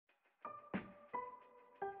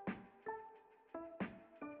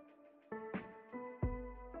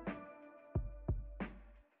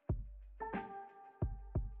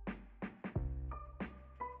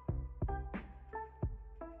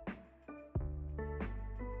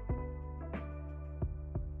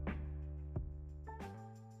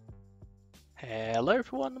Hello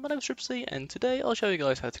everyone, my name is Ruubzy and today I'll show you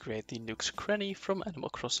guys how to create the Nook's Cranny from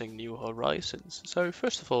Animal Crossing New Horizons. So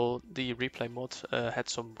first of all, the replay mod had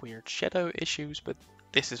some weird shadow issues, but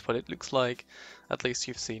this is what it looks like. At least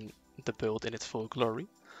you've seen the build in its full glory.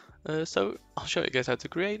 So I'll show you guys how to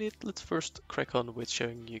create it. Let's first crack on with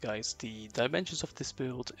showing you guys the dimensions of this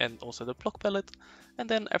build and also the block palette. And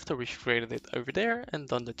then after we've created it over there and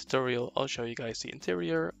done the tutorial, I'll show you guys the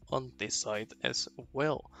interior on this side as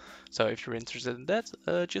well. So if you're interested in that,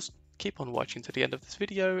 just keep on watching to the end of this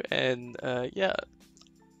video. And yeah,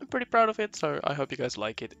 I'm pretty proud of it, so I hope you guys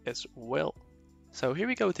like it as well. So here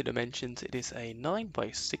we go with the dimensions. It is a 9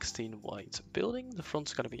 by 16 wide building. The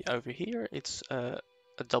front's going to be over here. It's a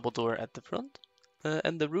double door at the front.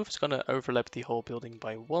 And the roof is going to overlap the whole building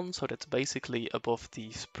by 1, so that's basically above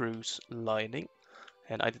the spruce lining.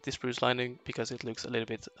 And I did this spruce lining because it looks a little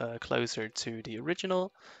bit closer to the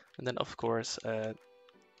original. And then of course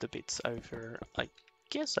the bits over, I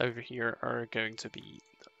guess over here, are going to be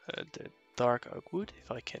the dark oak wood,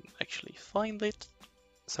 if I can actually find it.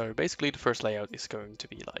 So basically the first layout is going to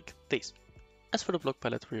be like this. As for the block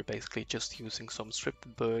palette, we're basically just using some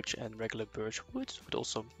stripped birch and regular birch wood, with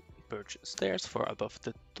also birch stairs for above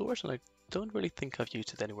the doors, and I don't really think I've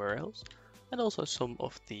used it anywhere else. And also some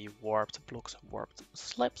of the warped blocks and warped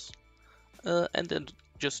slabs. And then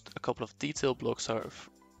just a couple of detail blocks. So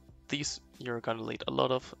these you're gonna need a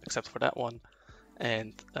lot of, except for that one.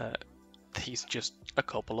 And these just a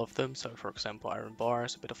couple of them. So for example, iron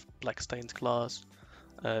bars, a bit of black stained glass.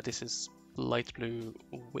 This is light blue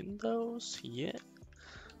windows, yeah.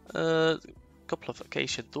 A couple of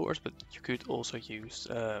acacia doors, but you could also use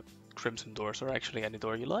crimson doors, or actually any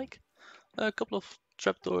door you like. A couple of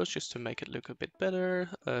trapdoors just to make it look a bit better.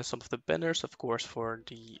 Some of the banners, of course, for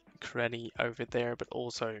the cranny over there, but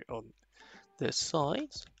also on the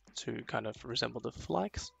sides to kind of resemble the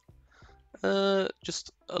flags.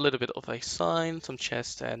 Just a little bit of a sign, some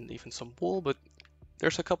chest, and even some wall, but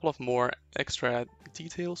there's a couple of more extra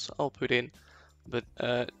details I'll put in, but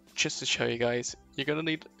just to show you guys, you're gonna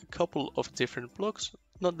need a couple of different blocks,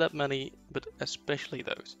 not that many, but especially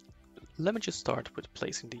those. Let me just start with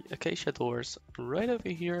placing the acacia doors right over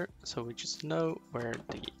here, so we just know where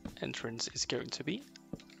the entrance is going to be.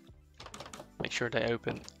 Make sure they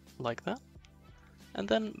open like that. And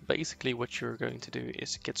then basically what you're going to do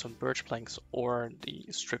is get some birch planks or the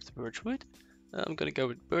stripped birch wood. I'm gonna go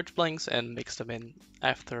with birch planks and mix them in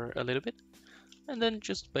after a little bit. And then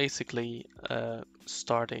just basically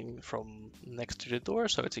starting from next to the door,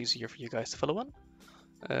 so it's easier for you guys to follow on.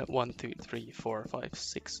 1, 2, 3, 4, 5,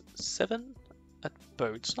 6, 7 at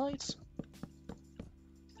both sides.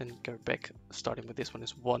 Then go back, starting with this one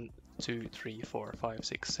is 1, 2, 3, 4, 5,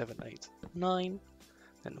 6, 7, 8, 9.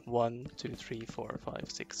 Then 1, 2, 3, 4,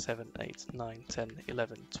 5, 6, 7, 8, 9, 10,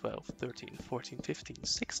 11, 12, 13, 14, 15,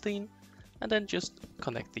 16. And then just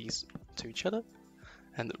connect these to each other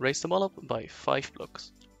and raise them all up by 5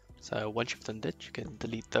 blocks. So once you've done that, you can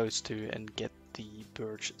delete those two and get the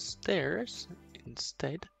birch stairs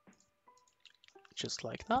instead, just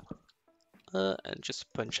like that. And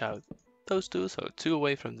just punch out those two, so 2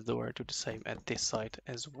 away from the door, do the same at this side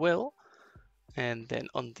as well. And then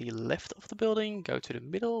on the left of the building, go to the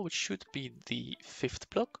middle, which should be the 5th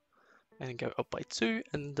block, and go up by 2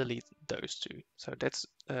 and delete those 2. So that's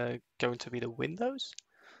going to be the windows,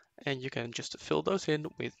 and you can just fill those in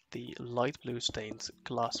with the light blue stained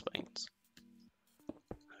glass paints.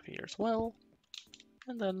 Here as well,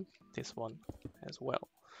 and then this one as well.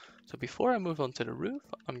 So before I move on to the roof,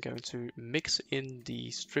 I'm going to mix in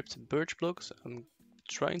the stripped birch blocks. I'm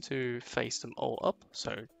trying to face them all up,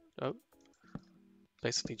 so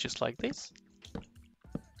basically just like this.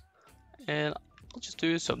 And I'll just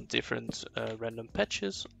do some different random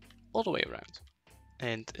patches all the way around.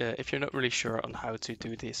 And if you're not really sure on how to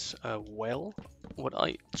do this well, what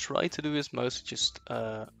I try to do is mostly just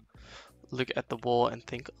look at the wall and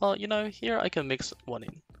think, oh, you know, here I can mix one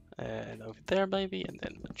in. And over there maybe, and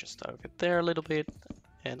then just over there a little bit.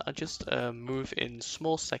 And I just move in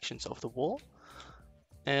small sections of the wall.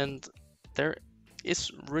 And there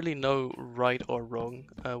is really no right or wrong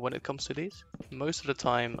when it comes to this. Most of the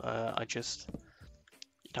time I just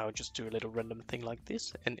do a little random thing like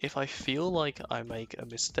this, and if I feel like I make a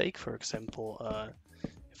mistake, for example,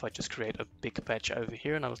 if I just create a big patch over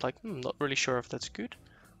here and I was like, not really sure if that's good,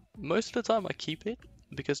 most of the time I keep it,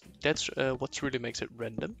 because that's what really makes it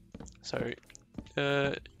random. So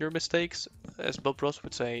your mistakes, as Bob Ross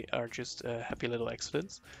would say, are just happy little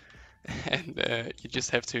accidents, and you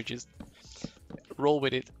just have to just roll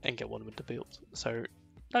with it and get on with the build. So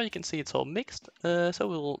now you can see it's all mixed, so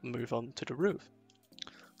we'll move on to the roof.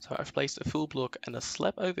 So I've placed a full block and a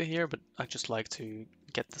slab over here, but I just like to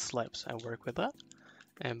get the slabs and work with that.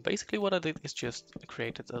 And basically what I did is just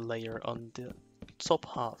created a layer on the top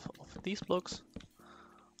half of these blocks,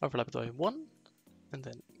 overlap it by one, and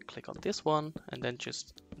then click on this one, and then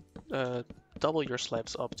just double your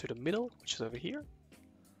slabs up to the middle, which is over here,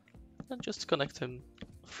 and just connect them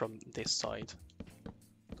from this side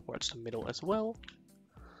towards the middle as well.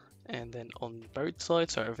 And then on both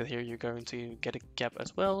sides, so over here you're going to get a gap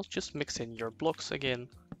as well. Just mix in your blocks again,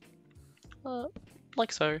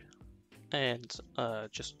 like so, and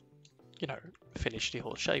just, you know, finish the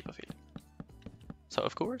whole shape of it. So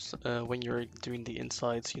of course, when you're doing the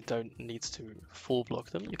insides, you don't need to full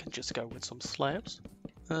block them. You can just go with some slabs.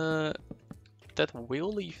 That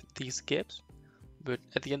will leave these gaps, but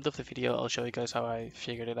at the end of the video, I'll show you guys how I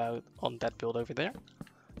figured it out on that build over there.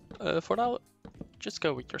 For now, just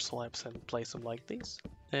go with your slabs and place them like this.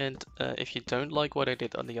 And if you don't like what I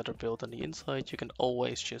did on the other build on the inside, you can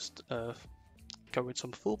always just go with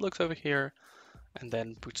some full blocks over here and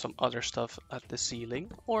then put some other stuff at the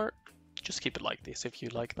ceiling, or just keep it like this if you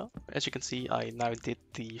like that. As you can see, I now did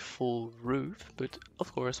the full roof, but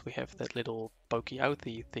of course we have that little pokey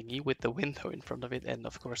outy thingy with the window in front of it, and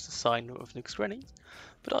of course the sign of Nook's Cranny.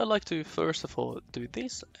 But I like to first of all do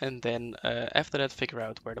this, and then after that figure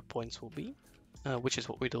out where the points will be. Which is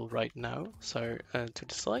what we do right now. So to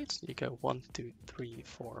the sides, you go 1, 2, 3,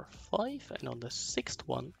 4, 5, and on the sixth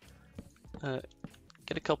one,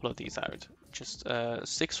 get a couple of these out. Just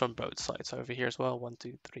 6 from both sides. So over here as well, 1,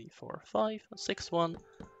 2, 3, 4, 5. Sixth one,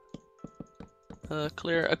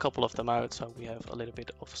 clear a couple of them out so we have a little bit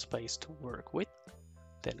of space to work with.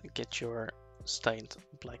 Then get your stained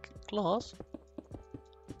black glass,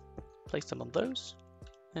 place them on those,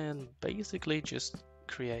 and basically just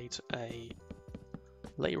create a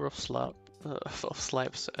layer of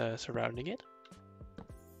slabs surrounding it.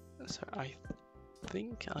 So I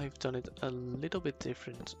think I've done it a little bit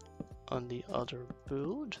different on the other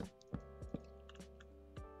build.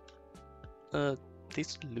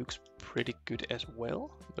 This looks pretty good as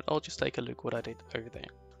well, but I'll just take a look what I did over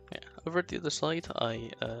there. Yeah, over at the other side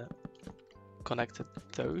I connected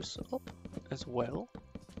those up as well.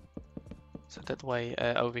 So that way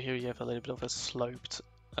over here you have a little bit of a sloped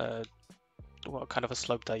well, kind of a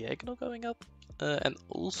sloped diagonal going up. And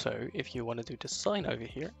also, if you want to do the sign over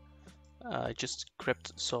here, I just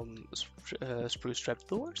grabbed some spruce trap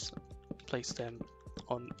doors, placed them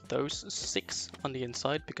on those 6 on the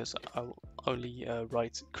inside because I'll only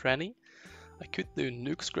write Cranny. I could do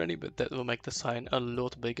Nook's Cranny, but that will make the sign a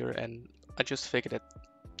lot bigger, and I just figured that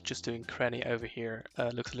just doing Cranny over here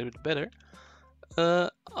looks a little bit better.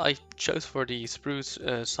 I chose for the spruce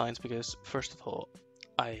signs because, first of all,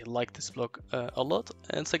 I like this block a lot,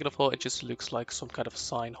 and second of all, it just looks like some kind of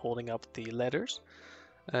sign holding up the ladders.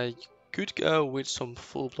 You could go with some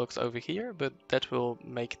full blocks over here, but that will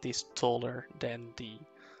make this taller than the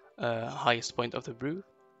highest point of the roof.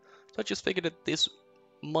 So I just figured that this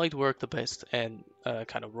might work the best and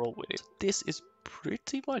kind of roll with it. This is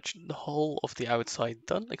pretty much the whole of the outside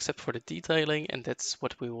done, except for the detailing, and that's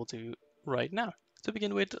what we will do right now. To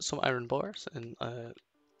begin with, some iron bars, and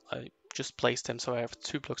I just placed them so I have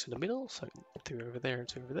 2 blocks in the middle, so 2 over there and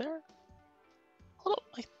 2 over there. Although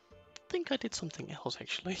I think I did something else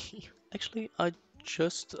actually. Actually, I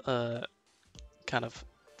just kind of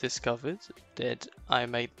discovered that I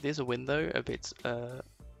made this window a bit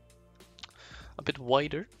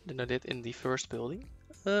wider than I did in the first building.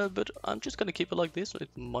 But I'm just gonna keep it like this. It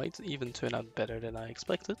might even turn out better than I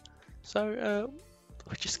expected. So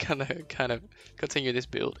we're just gonna kind of continue this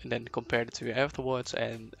build and then compare the two afterwards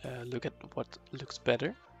and look at what looks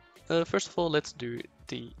better. First of all, let's do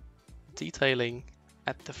the detailing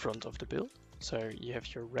at the front of the build. So you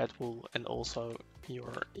have your red wool and also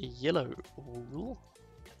your yellow wool.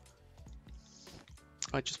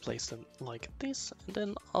 I just place them like this, and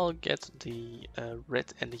then I'll get the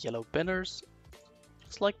red and the yellow banners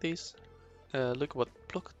just like this. Look what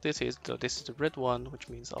block this is. So this is the red one, which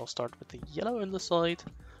means I'll start with the yellow on the side,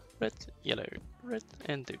 red, yellow, red,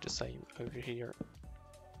 and do the same over here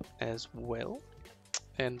as well.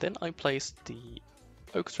 And then I place the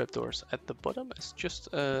oak trapdoors at the bottom as just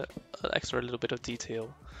an extra little bit of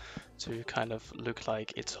detail to kind of look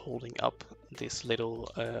like it's holding up this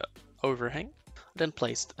little overhang. Then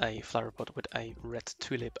placed a flower pot with a red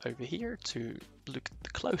tulip over here to look the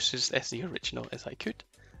closest as the original as I could.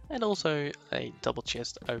 And also a double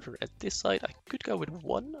chest over at this side. I could go with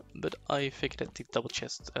 1, but I figured that the double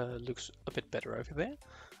chest looks a bit better over there.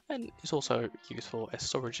 And is also useful as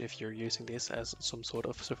storage if you're using this as some sort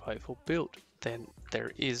of survival build. Then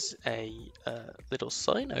there is a little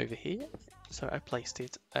sign over here. So I placed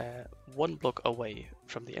it one block away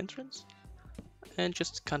from the entrance and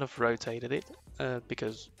just kind of rotated it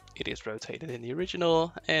because it is rotated in the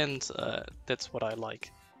original, and that's what I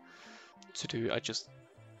like to do. I just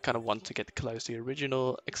kind of want to get close to the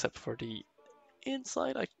original, except for the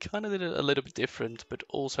inside. I kind of did it a little bit different, but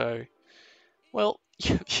also, well,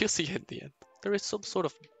 you see in the end. There is some sort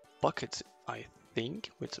of bucket, I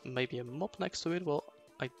think, with maybe a mop next to it. Well,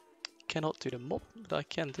 I cannot do the mop, but I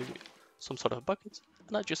can do some sort of bucket,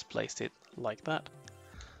 and I just placed it like that.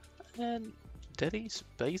 And that is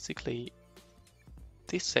basically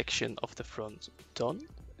this section of the front done.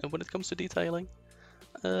 And when it comes to detailing,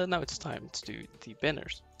 now it's time to do the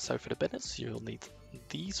banners. So for the banners, you'll need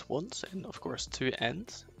these ones and of course 2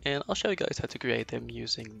 ends. And I'll show you guys how to create them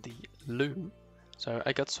using the loom. So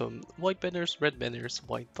I got some white banners, red banners,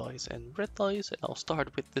 white dies and red dies. And I'll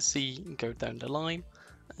start with the C and go down the line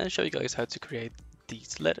and show you guys how to create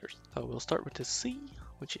these letters. So we'll start with the C,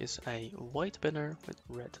 which is a white banner with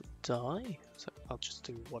red die. So I'll just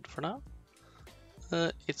do one for now.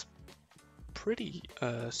 It's pretty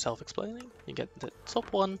self-explaining. You get the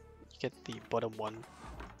top one, you get the bottom one,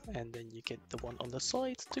 and then you get the one on the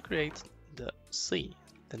side to create the C.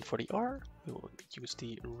 Then for the R, we will use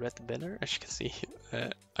the red banner. As you can see,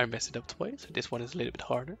 I messed it up twice, so this one is a little bit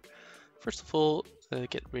harder. First of all,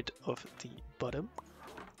 get rid of the bottom.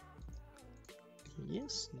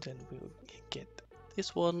 Yes, then we'll get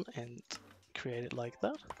this one and create it like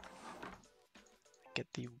that. Get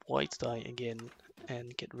the white die again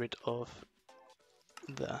and get rid of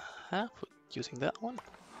the half using that one.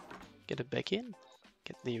 Get it back in.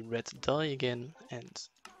 Get the red die again and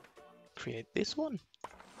create this one.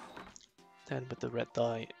 Then with the red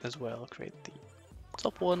die as well, create the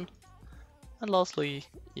top one. And lastly,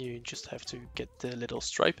 you just have to get the little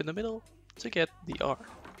stripe in the middle to get the R.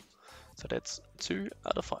 So that's 2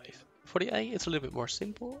 out of 5. For the A, it's a little bit more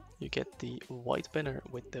simple. You get the white banner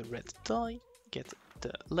with the red die, get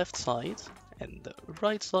the left side and the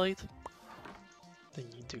right side. Then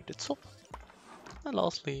you do the top. And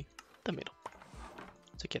lastly, the middle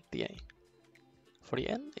to get the A. For the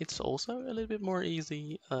N, it's also a little bit more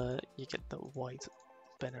easy. You get the white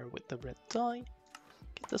banner with the red die,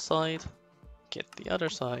 get the side, get the other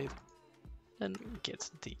side, and get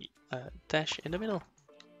the dash in the middle.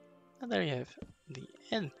 And there you have the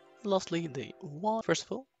N. Lastly, the Y. First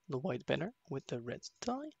of all, the white banner with the red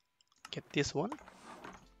die. Get this one.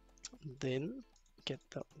 Then get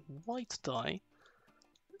the white die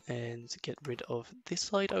and get rid of this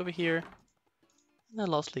side over here. And then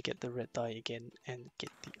lastly get the red die again and get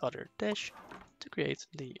the other dash to create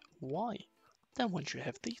the Y. Then once you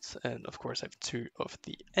have these, and of course have 2 of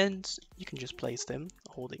the ends, you can just place them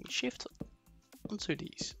holding shift onto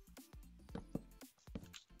these.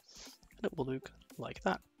 And it will look like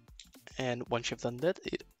that. And once you've done that,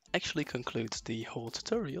 it actually concludes the whole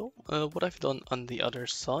tutorial. What I've done on the other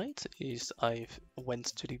side is I've went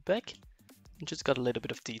to the back and just got a little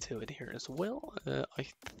bit of detail in here as well. I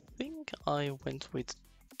think I went with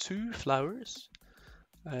 2 flowers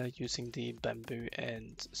using the bamboo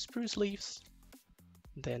and spruce leaves.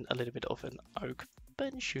 Then a little bit of an oak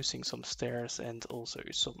bench using some stairs and also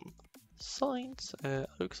some signs,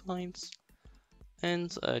 oak signs.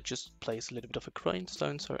 And just place a little bit of a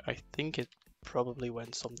grindstone, so I think it probably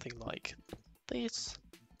went something like this.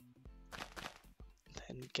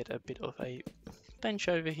 Then get a bit of a bench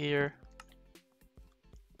over here.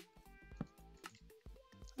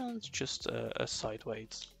 And just a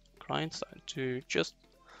sideways grindstone to just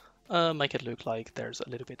make it look like there's a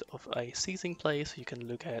little bit of a seating place. You can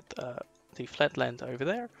look at the flatland over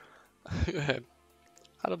there.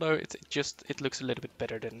 I don't know, it looks a little bit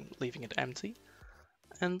better than leaving it empty.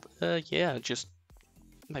 And yeah, just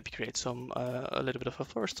maybe create some a little bit of a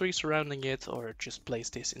forestry surrounding it, or just place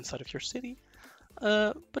this inside of your city.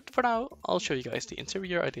 But for now, I'll show you guys the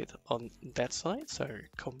interior I did on that side, so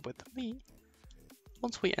come with me.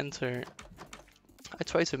 Once we enter, I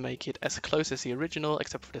try to make it as close as the original,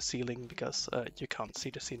 except for the ceiling, because you can't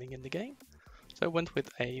see the ceiling in the game. So I went with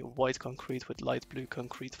a white concrete with light blue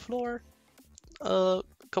concrete floor, a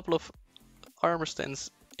couple of armor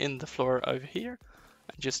stands in the floor over here.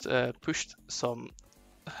 I just pushed some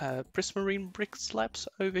prismarine brick slabs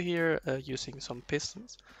over here using some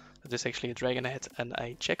pistons. There's actually a dragon head and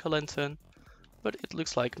a jack-o'-lantern, but it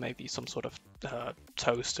looks like maybe some sort of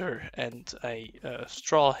toaster and a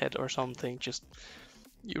straw head or something. Just,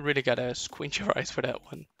 you really gotta squint your eyes for that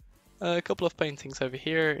one. A couple of paintings over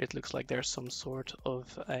here. It looks like there's some sort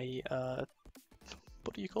of a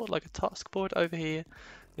what do you call it, like a task board over here.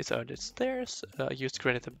 These are the stairs. I used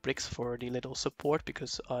granite and bricks for the little support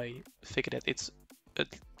because I figured that it's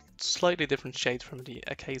slightly different shade from the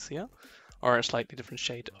acacia, or a slightly different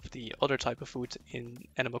shade of the other type of wood in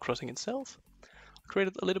Animal Crossing itself. I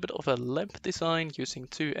created a little bit of a lamp design using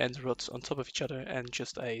two end rods on top of each other and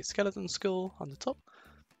just a skeleton skull on the top.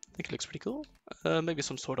 I think it looks pretty cool. Maybe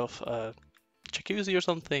some sort of jacuzzi or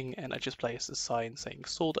something, and I just placed a sign saying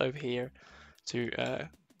sold over here to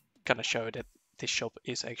kind of show that this shop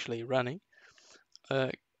is actually running.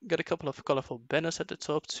 Got a couple of colorful banners at the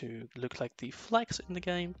top to look like the flags in the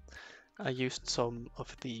game. I used some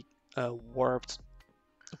of the warped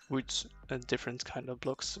wood and different kind of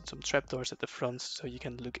blocks and some trapdoors at the front so you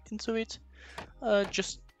can look into it.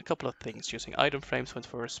 Just a couple of things. Using item frames went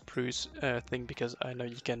for a spruce thing because I know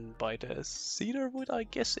you can buy the cedar wood, I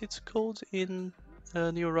guess it's called in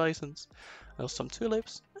New Horizons. Some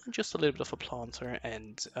tulips, and just a little bit of a planter,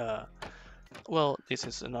 and well, this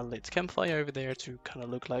is an unlit campfire over there to kind of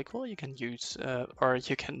look like, well, you can use, or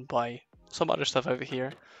you can buy some other stuff over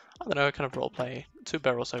here. I don't know, kind of roleplay. Two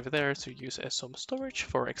barrels over there to use as some storage.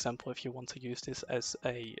 For example, if you want to use this as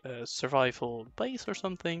a survival base or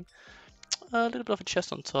something. A little bit of a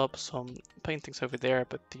chest on top, some paintings over there,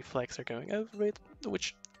 but the flags are going over it,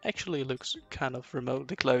 which actually looks kind of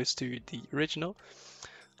remotely close to the original.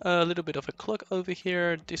 A little bit of a clock over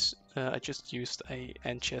here. This I just used a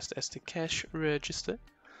end chest as the cash register.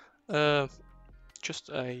 Just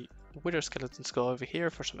a wither skeleton skull over here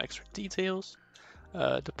for some extra details.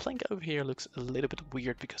 The plank over here looks a little bit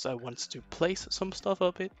weird because I want to place some stuff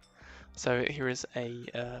up it. So here is a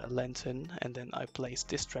lantern, and then I place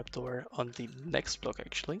this trapdoor on the next block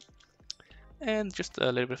actually. And just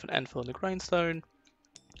a little bit of an anvil and a grindstone.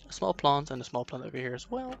 A small plant and a small plant over here as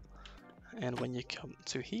well. And when you come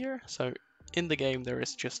to here, so in the game there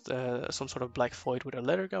is just some sort of black void with a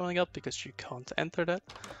ladder going up because you can't enter that.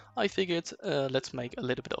 I figured let's make a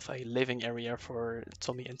little bit of a living area for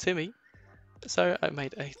Tommy and Timmy. So I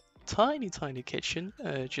made a tiny kitchen,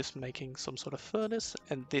 just making some sort of furnace,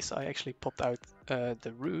 and this I actually popped out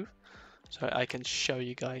the roof so I can show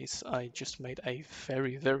you guys. I just made a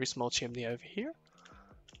very small chimney over here.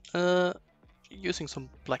 Using some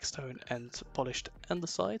blackstone and polished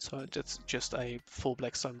andesite, so that's just a full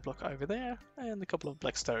blackstone block over there, and a couple of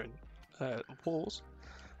blackstone walls.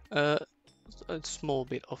 A small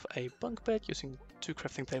bit of a bunk bed using two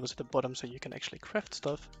crafting tables at the bottom so you can actually craft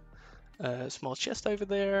stuff. A small chest over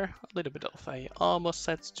there, a little bit of a armor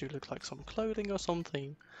set to look like some clothing or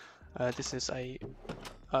something. This is a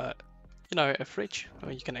a fridge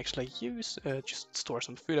where you can actually use, just store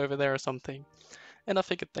some food over there or something. And I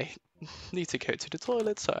figured they need to go to the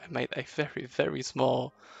toilet, so I made a very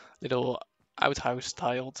small little outhouse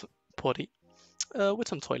styled potty with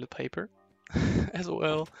some toilet paper as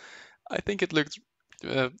well. I think it looked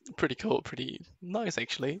pretty cool, pretty nice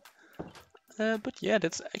actually. But yeah,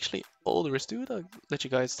 that's actually all there is to it. I'll let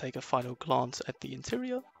you guys take a final glance at the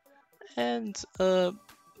interior. And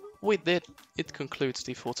with that, it concludes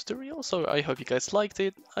the full tutorial. So I hope you guys liked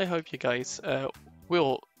it. I hope you guys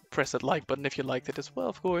will press that like button if you liked it as well,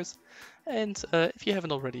 of course. And if you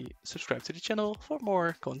haven't already, subscribe to the channel for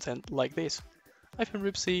more content like this. I've been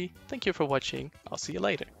Ruubzy, thank you for watching, I'll see you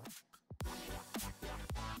later.